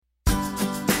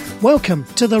Welcome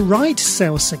to the Write,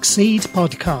 Sell, Succeed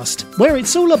podcast, where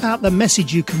it's all about the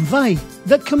message you convey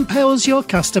that compels your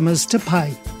customers to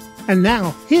pay. And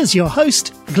now, here's your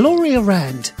host, Gloria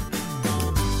Rand.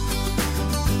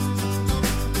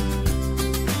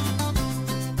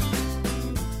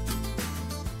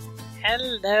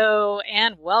 Hello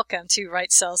and welcome to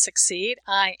Write, Sell, Succeed.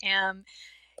 I am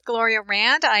Gloria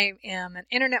Rand. I am an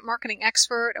internet marketing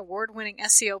expert, award-winning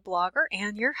SEO blogger,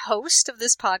 and your host of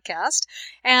this podcast.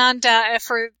 And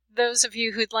for those of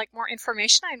you who'd like more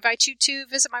information, I invite you to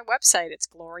visit my website. It's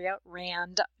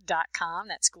gloriarand.com.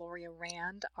 That's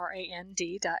gloriarand,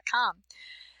 R-A-N-D.com.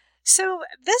 So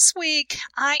this week,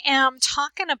 I am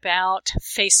talking about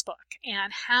Facebook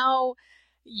and how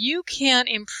you can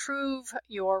improve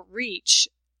your reach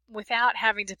without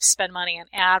having to spend money on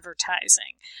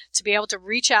advertising, to be able to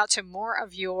reach out to more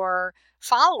of your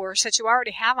followers that you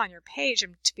already have on your page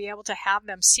and to be able to have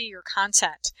them see your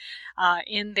content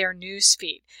in their news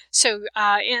feed. So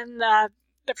in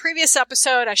the previous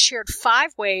episode, I shared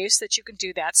 5 ways that you can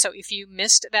do that. So if you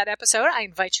missed that episode, I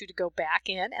invite you to go back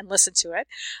in and listen to it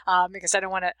because I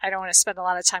don't want to spend a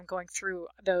lot of time going through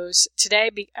those today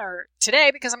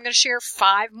because I'm going to share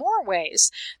 5 more ways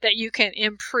that you can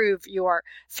improve your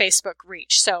Facebook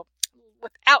reach. So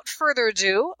without further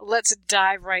ado, let's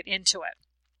dive right into it.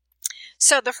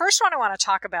 So the first one I want to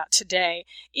talk about today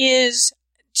is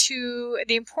the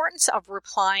importance of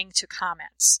replying to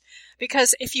comments.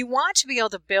 Because if you want to be able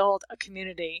to build a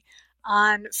community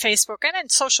on Facebook and in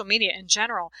social media in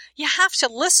general, you have to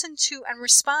listen to and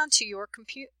respond to your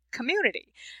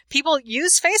community. People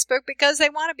use Facebook because they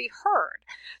want to be heard.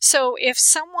 So if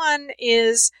someone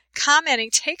is commenting,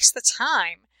 takes the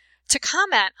time to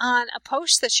comment on a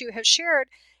post that you have shared,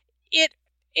 it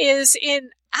is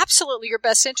in absolutely your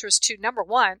best interest to, number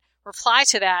one, reply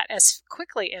to that as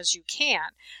quickly as you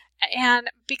can.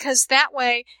 And because that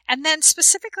way, and then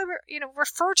specifically,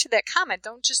 refer to that comment.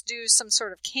 Don't just do some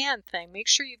sort of canned thing. Make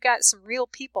sure you've got some real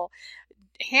people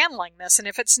handling this. And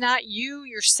if it's not you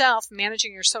yourself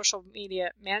managing your social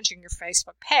media, managing your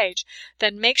Facebook page,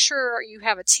 then make sure you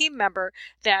have a team member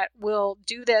that will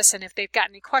do this. And if they've got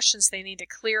any questions, they need to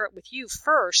clear it with you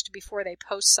first before they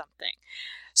post something.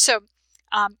 So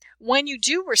when you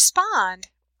do respond,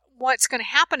 what's going to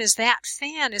happen is that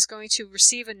fan is going to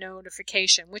receive a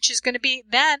notification, which is going to be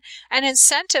then an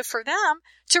incentive for them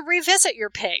to revisit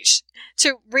your page,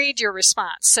 to read your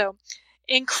response. So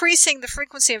increasing the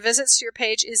frequency of visits to your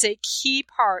page is a key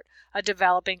part of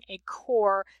developing a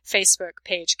core Facebook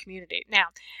page community. Now,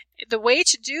 the way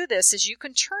to do this is you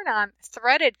can turn on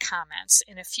threaded comments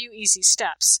in a few easy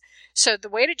steps. So the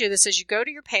way to do this is you go to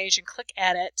your page and click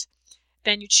Edit,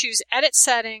 then you choose Edit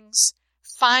Settings,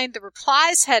 find the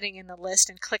replies heading in the list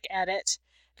and click Edit,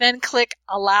 then click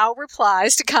Allow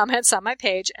Replies to Comments on my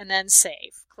page, and then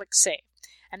Save. Click Save.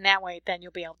 And that way, then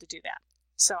you'll be able to do that.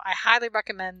 So I highly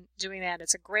recommend doing that.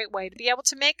 It's a great way to be able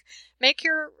to make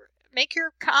your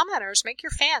commenters, make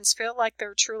your fans feel like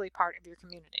they're truly part of your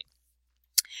community.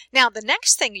 Now, the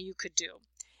next thing you could do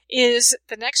is,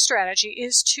 the next strategy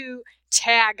is to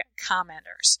tag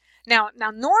commenters. Now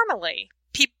normally,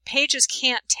 pages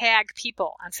can't tag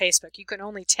people on Facebook. You can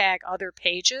only tag other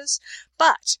pages,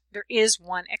 but there is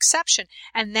one exception,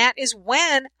 and that is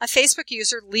when a Facebook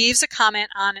user leaves a comment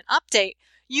on an update,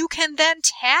 you can then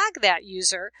tag that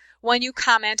user when you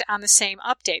comment on the same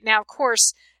update. Now, of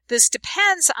course, this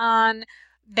depends on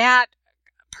that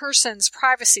person's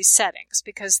privacy settings,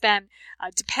 because then,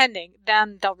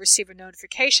 then they'll receive a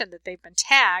notification that they've been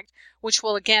tagged, which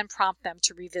will again prompt them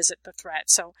to revisit the thread.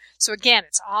 So again,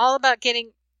 it's all about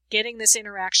getting this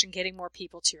interaction, getting more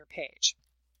people to your page.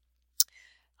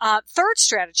 Third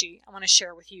strategy I want to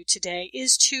share with you today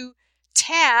is to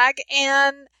tag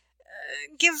and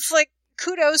give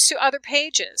kudos to other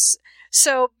pages.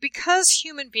 So because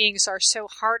human beings are so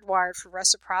hardwired for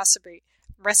reciprocity,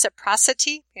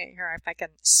 here if I can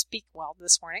speak well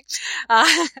this morning,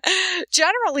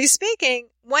 generally speaking,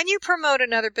 when you promote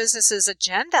another business's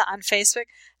agenda on Facebook,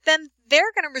 then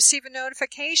they're going to receive a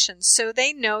notification so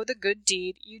they know the good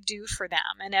deed you do for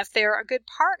them. And if they're a good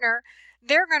partner,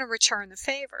 they're going to return the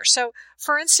favor. So,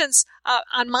 for instance,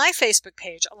 on my Facebook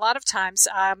page, a lot of times,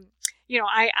 I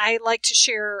like to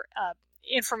share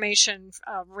information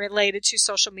related to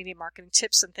social media marketing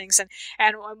tips and things.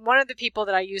 And one of the people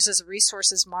that I use as a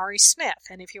resource is Mari Smith.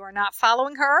 And if you are not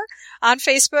following her on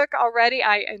Facebook already,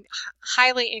 I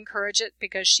highly encourage it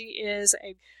because she is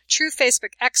a true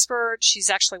Facebook expert. She's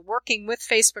actually working with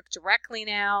Facebook directly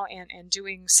now and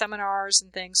doing seminars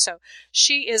and things. So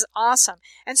she is awesome.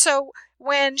 And so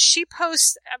when she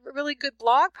posts a really good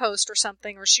blog post or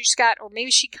something, or maybe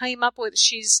she came up with,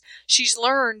 she's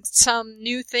learned some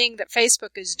new thing that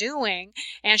Facebook is doing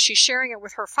and she's sharing it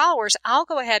with her followers, I'll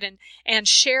go ahead and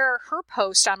share her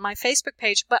post on my Facebook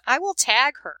page, but I will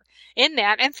tag her in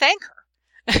that and thank her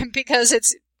because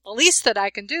it's the least that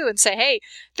I can do, and say, hey,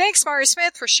 thanks, Mari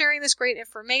Smith, for sharing this great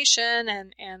information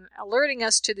and alerting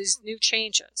us to these new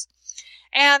changes.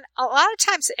 And a lot of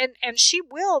times, and she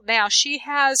will now, she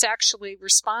has actually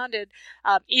responded,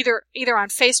 either on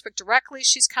Facebook directly,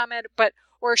 she's commented,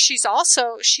 or she's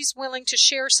willing to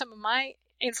share some of my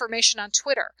information on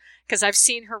Twitter, because I've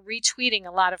seen her retweeting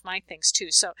a lot of my things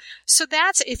too. So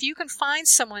that's, if you can find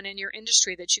someone in your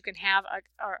industry that you can have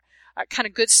a kind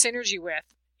of good synergy with,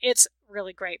 it's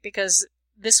really great, because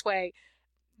this way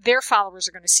their followers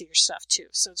are going to see your stuff too.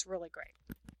 So it's really great.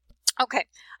 Okay.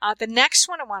 The next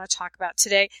one I want to talk about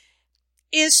today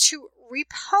is to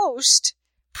repost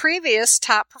previous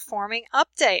top performing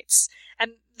updates.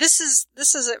 And this is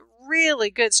a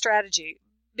really good strategy,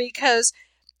 because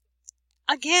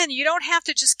again, you don't have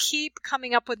to just keep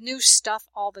coming up with new stuff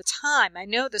all the time. I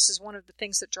know this is one of the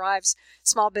things that drives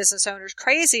small business owners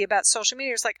crazy about social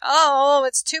media. It's like, oh,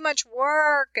 it's too much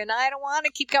work and I don't want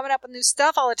to keep coming up with new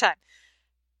stuff all the time.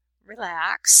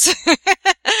 Relax.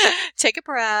 Take a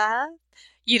breath.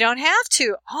 You don't have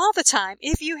to all the time.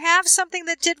 If you have something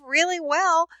that did really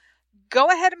well, go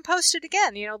ahead and post it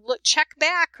again. Check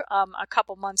back a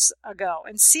couple months ago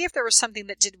and see if there was something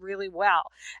that did really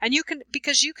well. And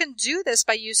because you can do this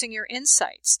by using your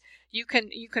insights. You can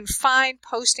find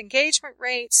post engagement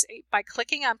rates by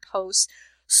clicking on posts,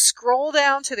 scroll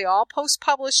down to the all posts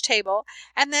published table,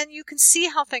 and then you can see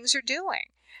how things are doing.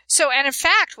 And in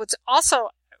fact, what's also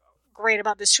great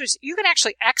about this too is you can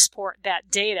actually export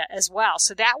that data as well.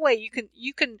 So that way you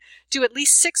can do at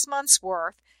least 6 months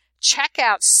worth, check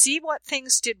out, see what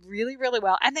things did really, really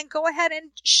well, and then go ahead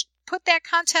and put that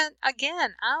content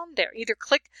again on there. You could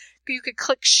click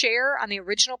share on the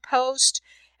original post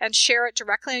and share it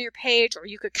directly on your page, or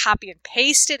you could copy and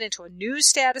paste it into a new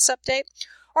status update,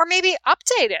 or maybe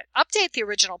update the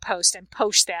original post and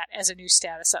post that as a new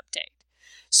status update.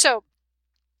 So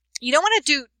you don't want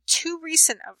to do too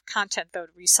recent of content though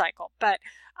to recycle, but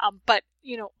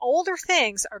older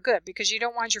things are good, because you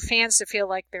don't want your fans to feel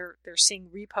like they're seeing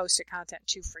reposted content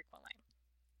too frequently.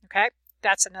 Okay?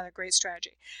 That's another great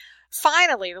strategy.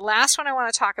 Finally, the last one I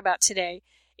want to talk about today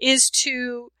is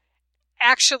to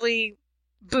actually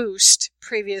boost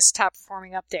previous top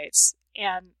performing updates.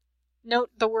 And note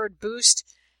the word boost.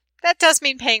 That does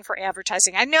mean paying for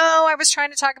advertising. I know I was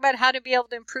trying to talk about how to be able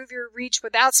to improve your reach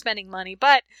without spending money,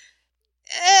 but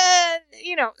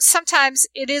sometimes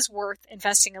it is worth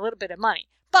investing a little bit of money.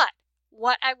 But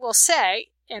what I will say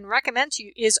and recommend to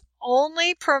you is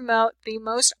only promote the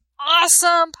most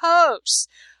awesome posts.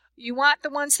 You want the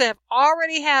ones that have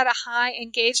already had a high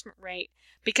engagement rate,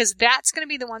 because that's going to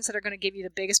be the ones that are going to give you the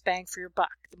biggest bang for your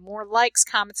buck. The more likes,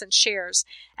 comments, and shares.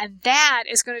 And that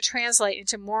is going to translate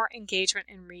into more engagement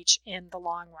and reach in the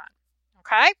long run.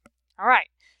 Okay? All right.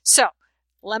 So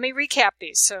let me recap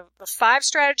these. So the 5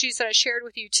 strategies that I shared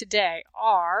with you today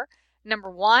are, number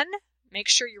 1, make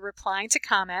sure you're replying to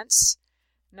comments.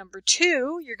 Number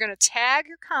 2, you're going to tag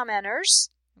your commenters.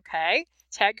 Okay?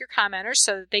 Tag your commenters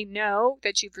so that they know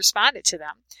that you've responded to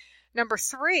them. Number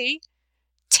 3,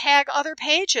 tag other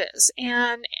pages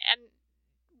and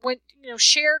when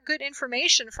share good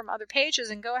information from other pages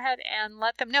and go ahead and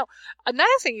let them know. Another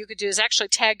thing you could do is actually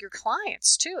tag your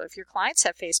clients too. If your clients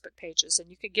have Facebook pages, and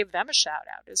you could give them a shout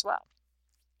out as well.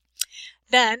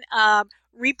 Then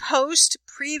repost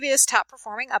previous top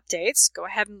performing updates. Go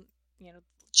ahead and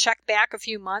check back a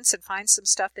few months and find some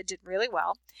stuff that did really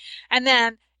well. And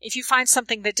then if you find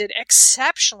something that did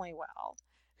exceptionally well,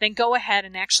 then go ahead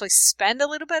and actually spend a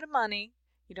little bit of money.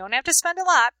 You don't have to spend a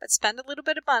lot, but spend a little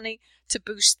bit of money to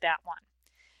boost that one.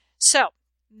 So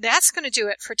that's going to do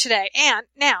it for today. And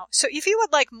now, so if you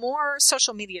would like more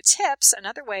social media tips,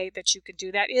 another way that you could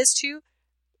do that is to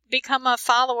become a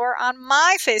follower on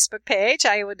my Facebook page.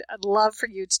 I would love for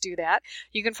you to do that.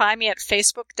 You can find me at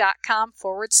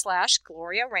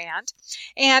facebook.com/Gloria Rand.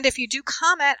 And if you do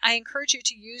comment, I encourage you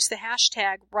to use the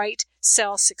hashtag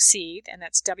WriteSellSucceed, and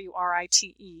that's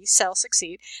WRITE, Sell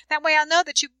Succeed. That way I'll know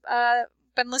that you've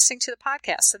been listening to the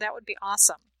podcast, so that would be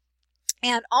awesome.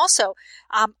 And also,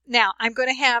 now I'm going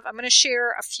to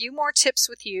share a few more tips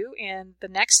with you in the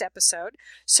next episode.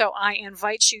 So I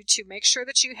invite you to make sure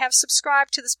that you have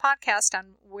subscribed to this podcast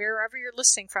on wherever you're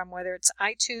listening from, whether it's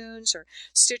iTunes or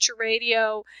Stitcher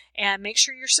Radio, and make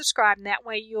sure you're subscribed. And that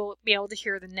way you'll be able to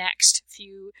hear the next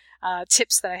few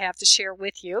tips that I have to share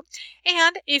with you.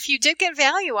 And if you did get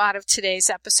value out of today's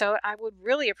episode, I would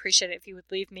really appreciate it if you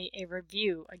would leave me a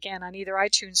review, again, on either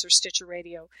iTunes or Stitcher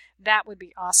Radio. That would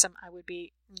be awesome. I would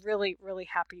be really, really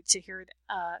happy to hear,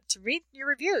 to read your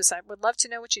reviews. I would love to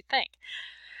know what you think.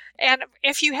 And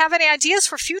if you have any ideas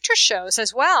for future shows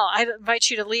as well, I invite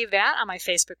you to leave that on my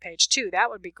Facebook page too. That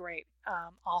would be great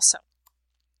also.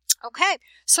 Okay,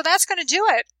 so that's going to do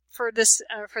it for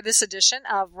this edition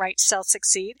of Write, Sell,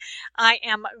 Succeed. I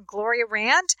am Gloria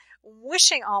Rand,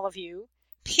 wishing all of you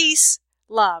peace,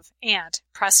 love, and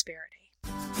prosperity.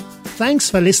 Thanks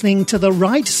for listening to the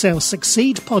Write, Sell,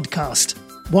 Succeed podcast.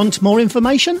 Want more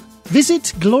information?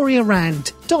 Visit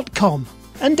gloriarand.com.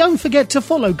 And don't forget to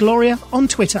follow Gloria on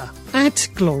Twitter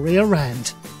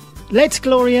 @GloriaRand. Let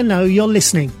Gloria know you're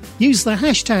listening. Use the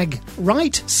hashtag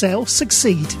Write, Sell,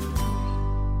 Succeed.